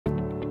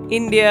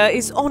India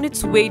is on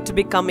its way to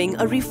becoming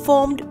a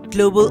reformed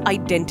global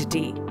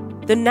identity.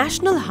 The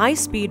National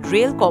High-Speed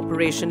Rail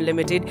Corridor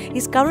Limited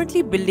is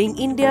currently building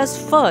India's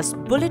first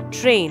bullet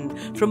train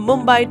from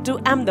Mumbai to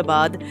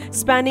Ahmedabad,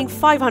 spanning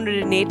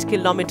 508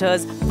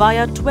 kilometers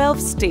via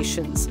 12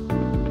 stations.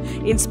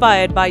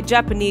 Inspired by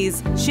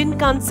Japanese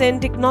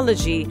SHINKANSEN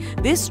technology,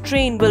 this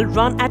train will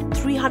run at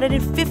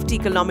 350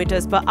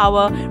 kilometers per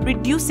hour,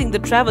 reducing the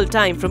travel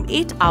time from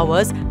 8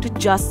 hours to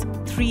just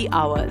 3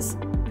 hours.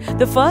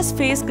 The first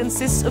phase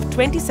consists of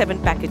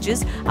 27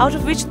 packages, out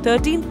of which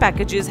 13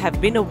 packages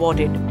have been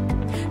awarded.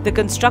 The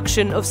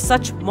construction of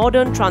such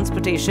modern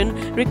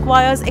transportation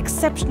requires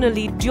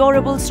exceptionally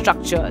durable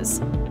structures.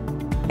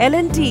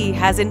 L&T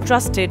has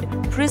entrusted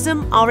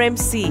Prism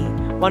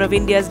RMC, one of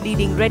India's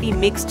leading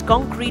ready-mixed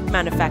concrete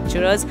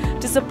manufacturers,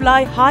 to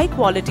supply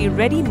high-quality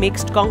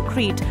ready-mixed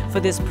concrete for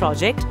this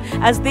project,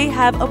 as they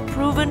have a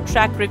proven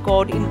track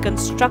record in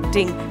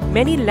constructing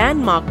many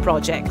landmark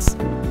projects.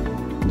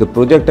 The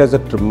project has a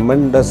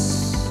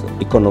tremendous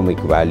economic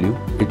value.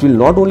 It will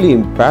not only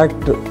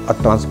impact a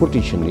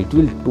transportation, it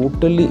will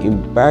totally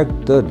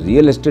impact the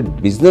real estate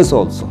business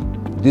also.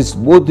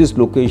 Both this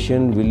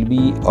location will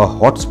be a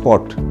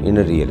hotspot in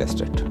a real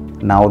estate.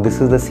 Now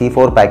this is the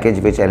C4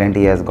 package which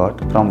L&T has got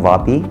from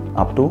Vapi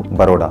up to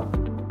Baroda.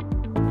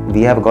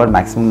 We have got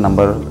maximum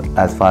number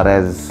as far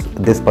as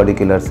this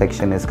particular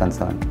section is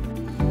concerned.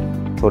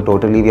 So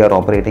totally we are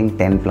operating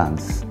 10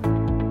 plants,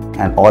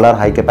 and all are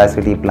high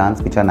capacity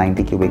plants which are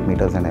 90 cubic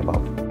meters and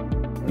above.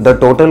 The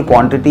total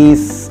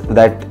quantities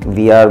that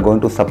we are going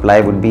to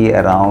supply would be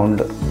around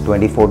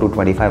 24 to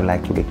 25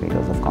 lakh cubic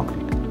meters of concrete.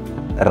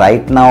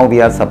 Right now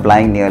we are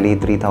supplying nearly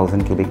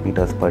 3000 cubic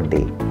meters per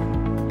day.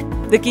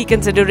 The key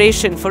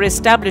consideration for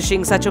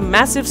establishing such a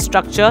massive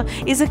structure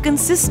is a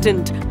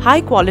consistent,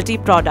 high-quality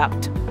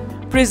product.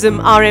 Prism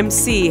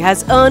RMC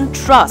has earned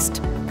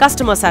trust,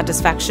 customer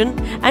satisfaction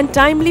and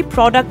timely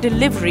product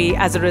delivery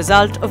as a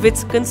result of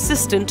its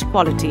consistent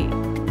quality.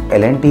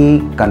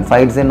 L&T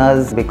confides in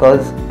us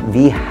because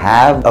we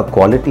have a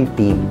quality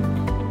team.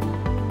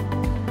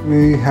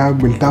 We have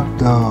built up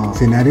the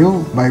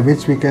scenario by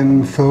which we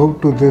can serve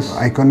to this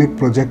iconic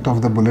project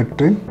of the bullet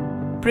train.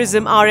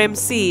 Prism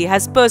RMC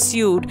has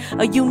pursued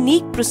a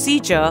unique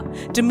procedure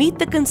to meet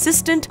the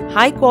consistent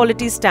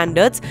high-quality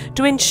standards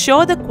to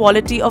ensure the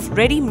quality of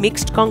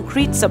ready-mixed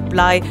concrete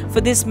supply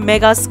for this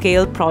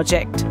mega-scale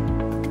project.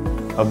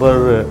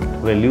 Our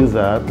values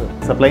are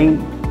supplying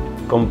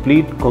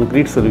complete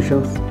concrete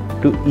solutions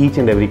to each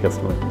and every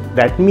customer.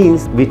 That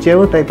means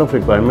whichever type of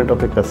requirement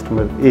of a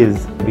customer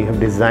is, we have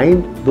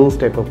designed those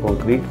type of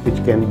concrete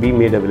which can be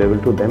made available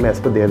to them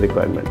as per their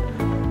requirement.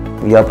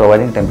 We are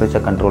providing temperature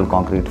control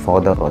concrete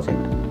for the project.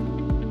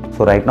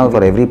 So right now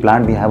for every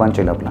plant we have one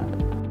chiller plant.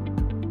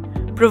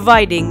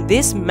 Providing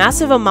this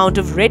massive amount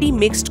of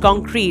ready-mixed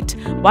concrete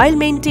while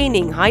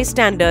maintaining high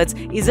standards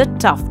is a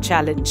tough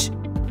challenge.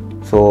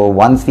 So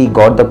once we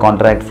got the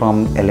contract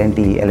from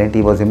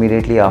L&T was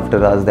immediately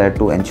after us that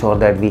to ensure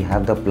that we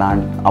have the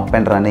plant up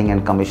and running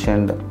and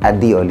commissioned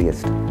at the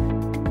earliest.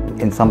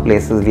 In some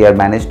places we have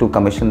managed to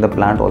commission the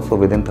plant also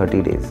within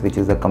 30 days, which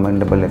is a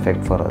commendable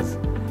effect for us.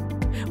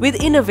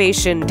 With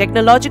innovation,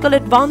 technological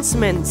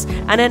advancements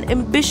and an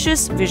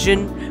ambitious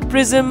vision,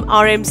 Prism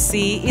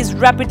RMC is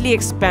rapidly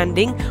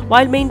expanding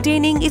while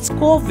maintaining its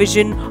core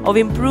vision of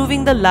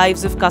improving the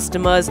lives of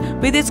customers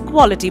with its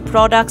quality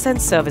products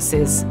and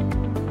services.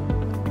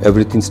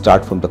 Everything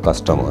starts from the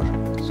customer.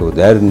 So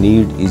their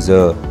need is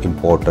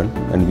important,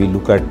 and we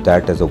look at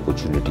that as an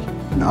opportunity.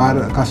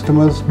 Our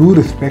customers do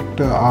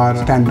respect our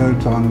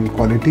standards on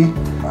quality.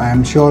 I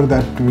am sure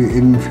that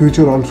in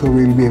future also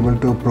we will be able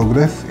to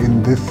progress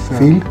in this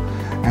field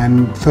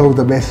and serve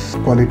the best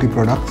quality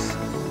products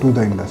to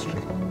the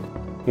industry.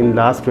 In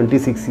last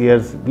 26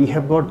 years, we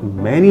have got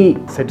many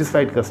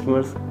satisfied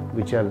customers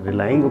which are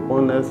relying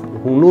upon us,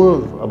 who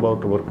knows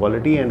about our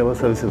quality and our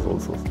services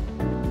also.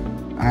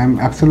 I am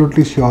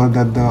absolutely sure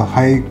that the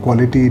high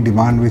quality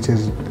demand which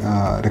is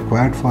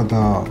required for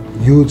the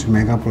huge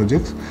mega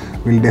projects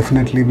will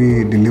definitely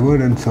be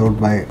delivered and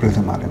served by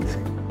Prism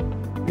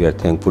RMC. We are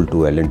thankful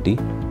to L&T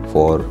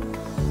for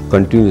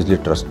continuously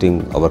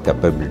trusting our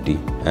capability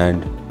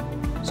and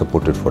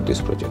supported for this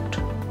project.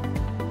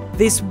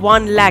 This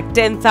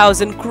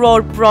 1,10,000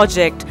 crore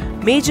project,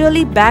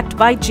 majorly backed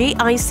by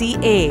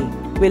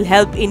JICA, will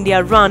help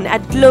India run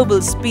at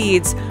global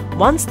speeds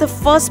once the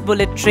first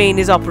bullet train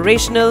is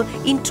operational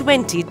in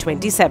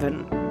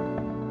 2027.